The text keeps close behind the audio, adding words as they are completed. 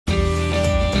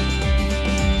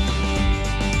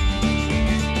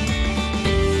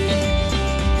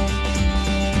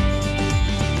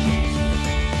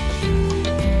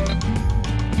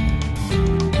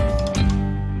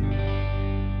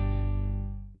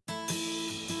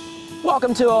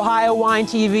Welcome to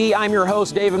OhioWineTV. I'm your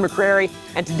host, David McCrary,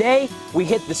 and today we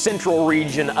hit the central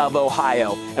region of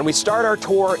Ohio, and we start our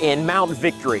tour in Mount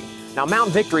Victory. Now,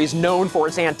 Mount Victory is known for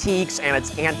its antiques and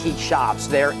its antique shops.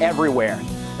 They're everywhere.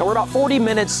 Now, we're about 40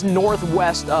 minutes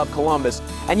northwest of Columbus,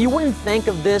 and you wouldn't think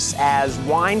of this as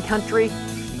wine country,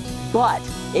 but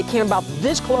it came about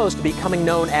this close to becoming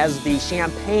known as the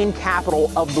champagne capital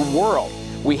of the world.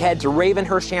 We head to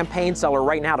Ravenhurst Champagne Cellar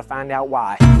right now to find out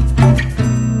why.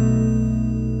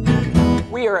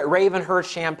 We are at Ravenhurst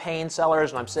Champagne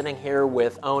Cellars, and I'm sitting here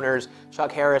with owners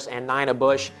Chuck Harris and Nina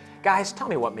Bush. Guys, tell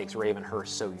me what makes Ravenhurst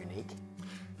so unique.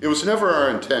 It was never our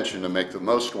intention to make the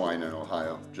most wine in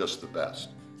Ohio, just the best.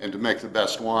 And to make the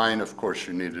best wine, of course,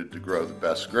 you needed to grow the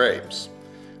best grapes.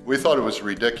 We thought it was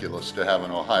ridiculous to have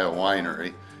an Ohio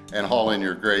winery and haul in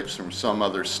your grapes from some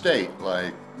other state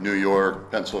like New York,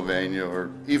 Pennsylvania,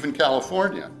 or even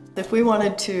California. If we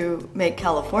wanted to make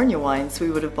California wines, we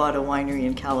would have bought a winery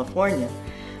in California.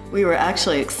 We were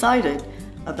actually excited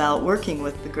about working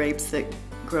with the grapes that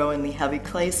grow in the heavy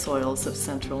clay soils of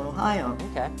central Ohio.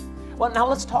 Okay. Well, now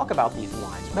let's talk about these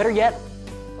wines. Better yet,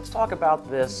 let's talk about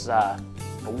this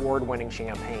award-winning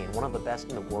champagne, one of the best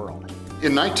in the world.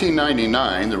 In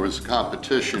 1999, there was a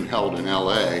competition held in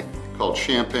LA called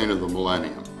Champagne of the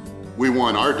Millennium. We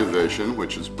won our division,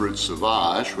 which is Brut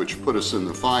Sauvage, which put us in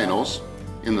the finals.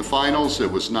 In the finals,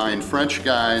 it was 9 French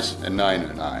guys and Nina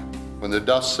and I. When the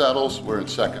dust settles, we're in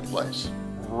second place.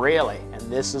 Really? And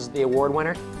this is the award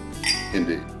winner?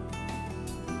 Indeed.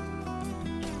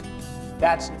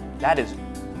 That is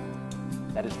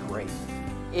great.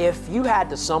 If you had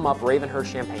to sum up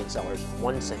Ravenhurst Champagne Cellars in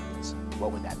one sentence,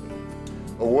 what would that be?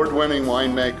 Award-winning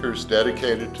winemakers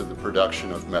dedicated to the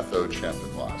production of Méthode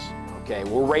Champenoise. Okay,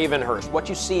 well, Ravenhurst, what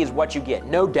you see is what you get.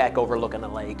 No deck overlooking the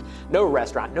lake, no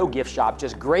restaurant, no gift shop,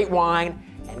 just great wine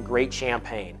and great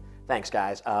champagne. Thanks,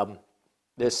 guys.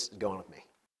 This is going with me.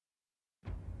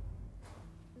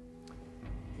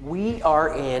 We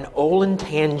are in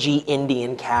Olentangy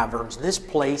Indian Caverns. This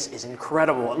place is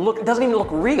incredible. It doesn't even look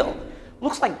real. It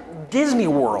looks like Disney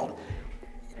World.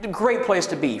 A great place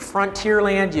to be.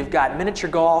 Frontierland, you've got miniature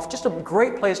golf, just a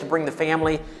great place to bring the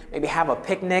family, maybe have a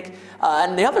picnic.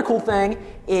 And the other cool thing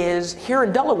is here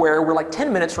in Delaware, we're like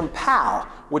 10 minutes from Powell,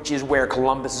 which is where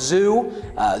Columbus Zoo,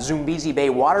 Zoombezi Bay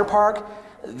Water Park,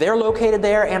 they're located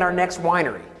there, and our next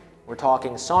winery. We're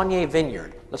talking Saunier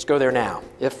Vineyard. Let's go there now,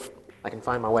 if I can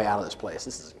find my way out of this place.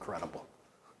 This is incredible.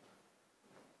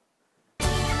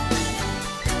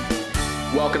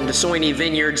 Welcome to Saunier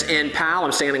Vineyards in Powell.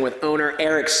 I'm standing with owner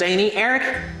Eric Saney. Eric,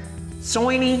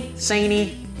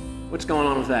 Saney, what's going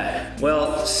on with that?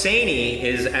 Well, Saney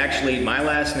is actually my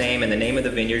last name, and the name of the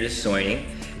vineyard is Soini,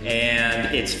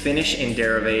 and it's Finnish in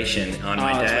derivation on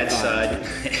my dad's side.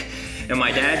 On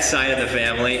my dad's side of the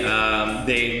family,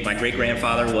 my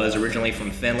great-grandfather was originally from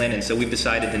Finland, and so we've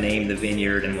decided to name the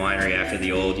vineyard and winery after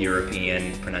the old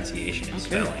European pronunciation and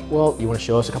spelling. Well, you want to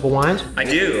show us a couple wines? I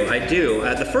do.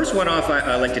 The first one off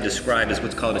I like to describe is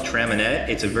what's called a Traminette.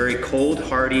 It's a very cold,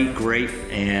 hardy grape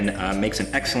and makes an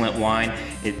excellent wine.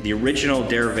 The original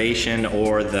derivation,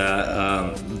 or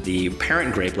the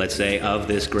parent grape, let's say, of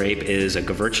this grape is a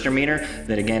Gewürztraminer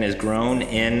that again is grown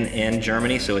in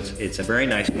Germany, so it's a very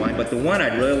nice wine. But the one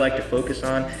I'd really like to focus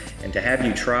on and to have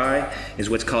you try is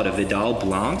what's called a Vidal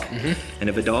Blanc. And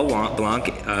a Vidal Blanc,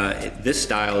 this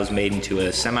style is made into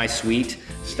a semi-sweet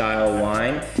style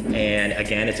wine. And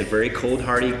again, it's a very cold,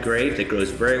 hardy grape that grows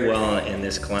very well in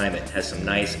this climate. It has some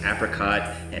nice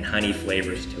apricot and honey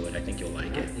flavors to it. I think you'll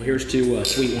like it. Well, here's to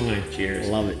sweet wine. Cheers.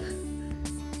 Love it.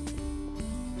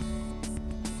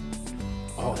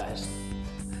 Oh, that's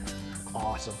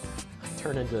awesome.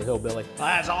 Turn into a hillbilly.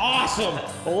 That's awesome.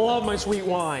 I love my sweet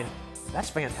wine. That's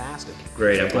fantastic.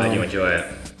 Great, I'm glad you enjoy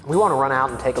it. We want to run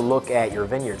out and take a look at your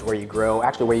vineyards where you grow the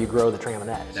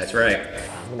Traminette. That's right.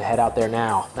 I'm going to head out there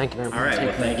now. Thank you very much. All right,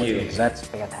 well, thank you. That's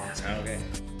fantastic. Okay.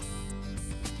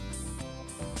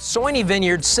 Saunier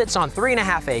Vineyard sits on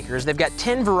 3.5 acres. They've got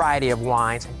 10 variety of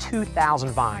wines and 2,000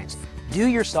 vines. Do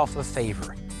yourself a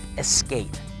favor.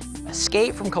 Escape.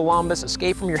 Escape from Columbus,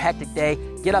 escape from your hectic day.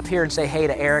 Get up here and say hey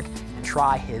to Eric and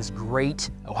try his great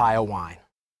Ohio wine.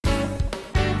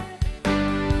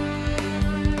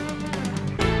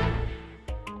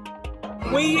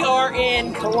 We are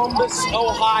in Columbus,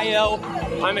 Ohio.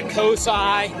 I'm at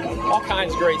COSI. All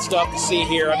kinds of great stuff to see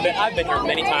here. I've been here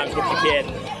many times with the kid.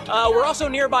 We're also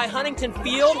nearby Huntington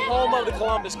Field, home of the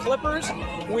Columbus Clippers.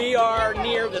 We are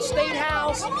near the State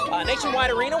House,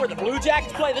 Nationwide Arena, where the Blue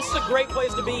Jackets play. This is a great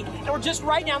place to be. And we're just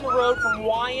right down the road from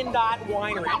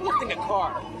Winery. I'm lifting a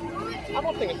car.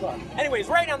 Anyways,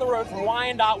 right down the road from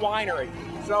Winery.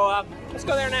 So let's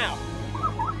go there now.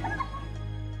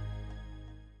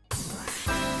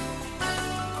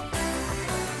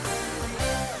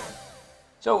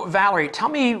 So Valerie, tell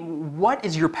me, what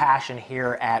is your passion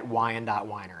here at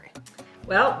Winery?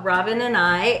 Well, Robin and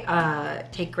I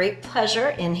take great pleasure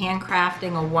in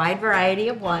handcrafting a wide variety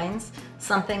of wines,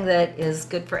 something that is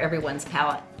good for everyone's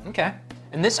palate. Okay.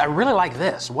 And this, I really like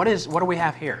this. What do we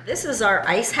have here? This is our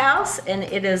ice house, and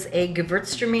it is a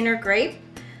Gewürztraminer grape.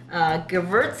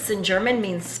 Gewürz in German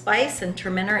means spice, and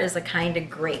Traminer is a kind of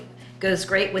grape. Goes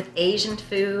great with Asian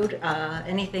food,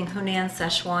 anything Hunan,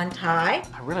 Szechuan, Thai.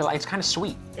 I really like, it's kind of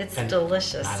sweet. It's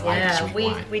delicious. I like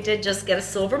sweet wine. We did just get a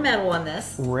silver medal on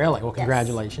this. Really? Well,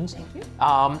 congratulations. Yes. Thank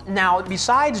you. Now,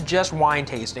 besides just wine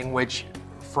tasting, which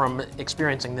from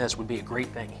experiencing this would be a great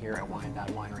thing here at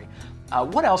Winery,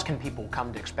 what else can people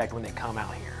come to expect when they come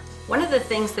out here? One of the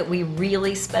things that we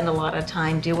really spend a lot of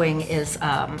time doing is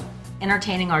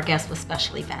entertaining our guests with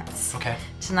special events. Okay.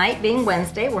 Tonight being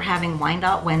Wednesday, we're having Wine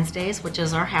Wednesdays, which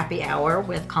is our happy hour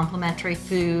with complimentary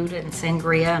food and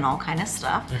sangria and all kind of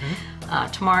stuff.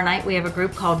 Tomorrow night we have a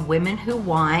group called Women Who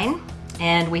Wine,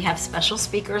 and we have special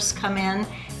speakers come in.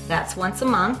 That's once a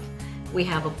month. We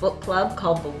have a book club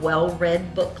called the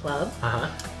Well-Read Book Club.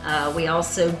 We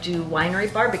also do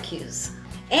winery barbecues,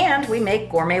 and we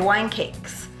make gourmet wine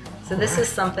cakes. So this is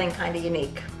something kind of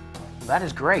unique. That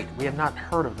is great. We have not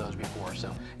heard of those before.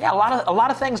 So yeah, a lot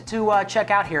of things to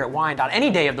check out here at Wine. Any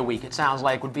day of the week, it sounds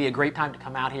like, would be a great time to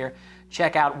come out here,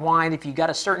 check out wine. If you got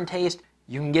a certain taste,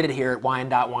 you can get it here at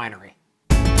Winery.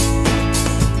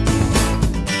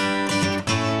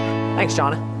 Thanks,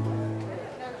 John.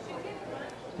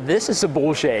 This is a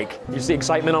bull shake. You see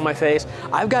excitement on my face?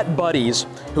 I've got buddies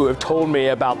who have told me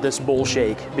about this bull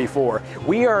shake before.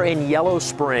 We are in Yellow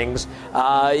Springs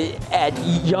at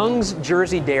Young's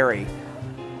Jersey Dairy.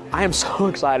 I am so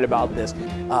excited about this.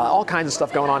 All kinds of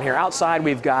stuff going on here. Outside,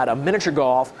 we've got a miniature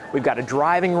golf, we've got a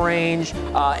driving range.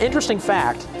 Interesting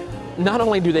fact, not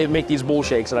only do they make these bull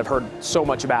shakes that I've heard so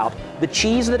much about, the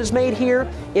cheese that is made here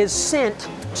is sent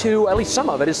to, at least some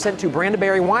of it, is sent to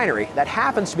Brandeberry Winery. That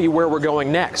happens to be where we're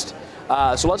going next.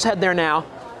 So let's head there now.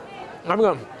 I'm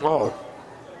going,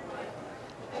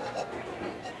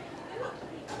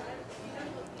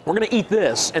 We're gonna eat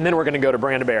this, and then we're gonna go to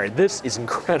Brandeberry. This is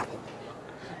incredible.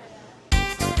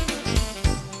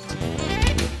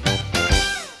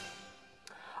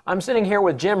 I'm sitting here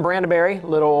with Jim Brandeberry,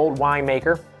 little old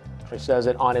winemaker. He says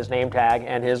it on his name tag,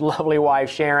 and his lovely wife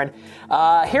Sharon.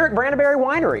 Here at Brandeberry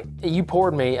Winery, you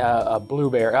poured me a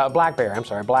blackberry,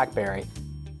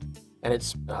 and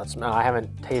it's I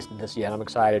haven't tasted this yet. I'm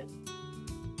excited.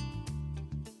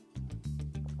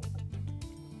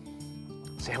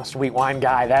 See, I'm a sweet wine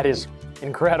guy. That is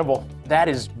incredible. That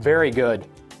is very good.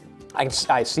 I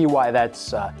see why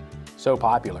that's so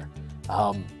popular.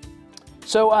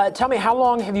 So tell me, how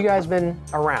long have you guys been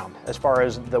around as far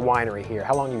as the winery here?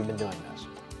 How long have you been doing this?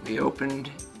 We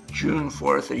opened June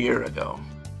 4th a year ago,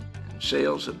 and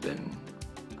sales have been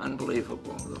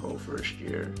unbelievable the whole first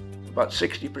year. About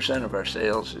 60% of our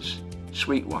sales is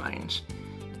sweet wines,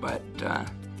 but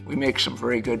we make some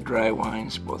very good dry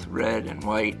wines, both red and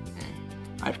white.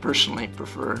 And I personally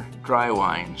prefer dry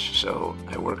wines, so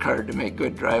I work hard to make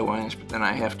good dry wines, but then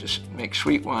I have to make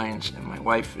sweet wines, and my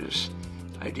wife is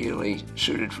ideally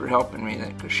suited for helping me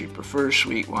because she prefers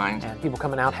sweet wines. And people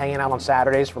coming out, hanging out on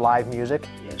Saturdays for live music?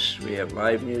 Yes, we have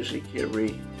live music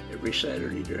every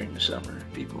Saturday during the summer.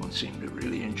 People seem to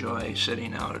really enjoy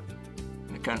sitting out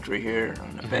in the country here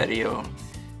on the patio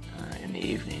in the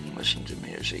evening and listening to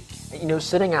music. You know,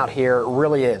 sitting out here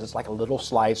really is, it's like a little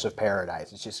slice of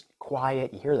paradise. It's just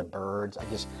quiet, you hear the birds.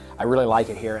 I really like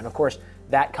it here. And of course,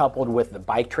 that coupled with the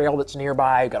bike trail that's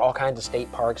nearby, you've got all kinds of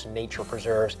state parks and nature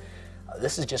preserves.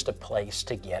 This is just a place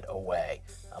to get away,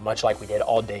 much like we did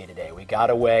all day today. We got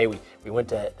away, we went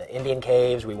to the Indian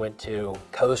Caves, we went to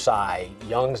Kosai,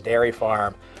 Young's Dairy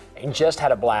Farm, and just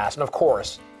had a blast. And of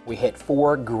course, we hit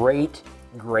 4 great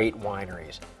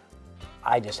wineries.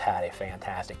 I just had a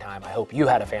fantastic time. I hope you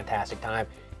had a fantastic time.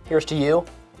 Here's to you,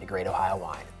 the Great Ohio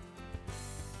Wine.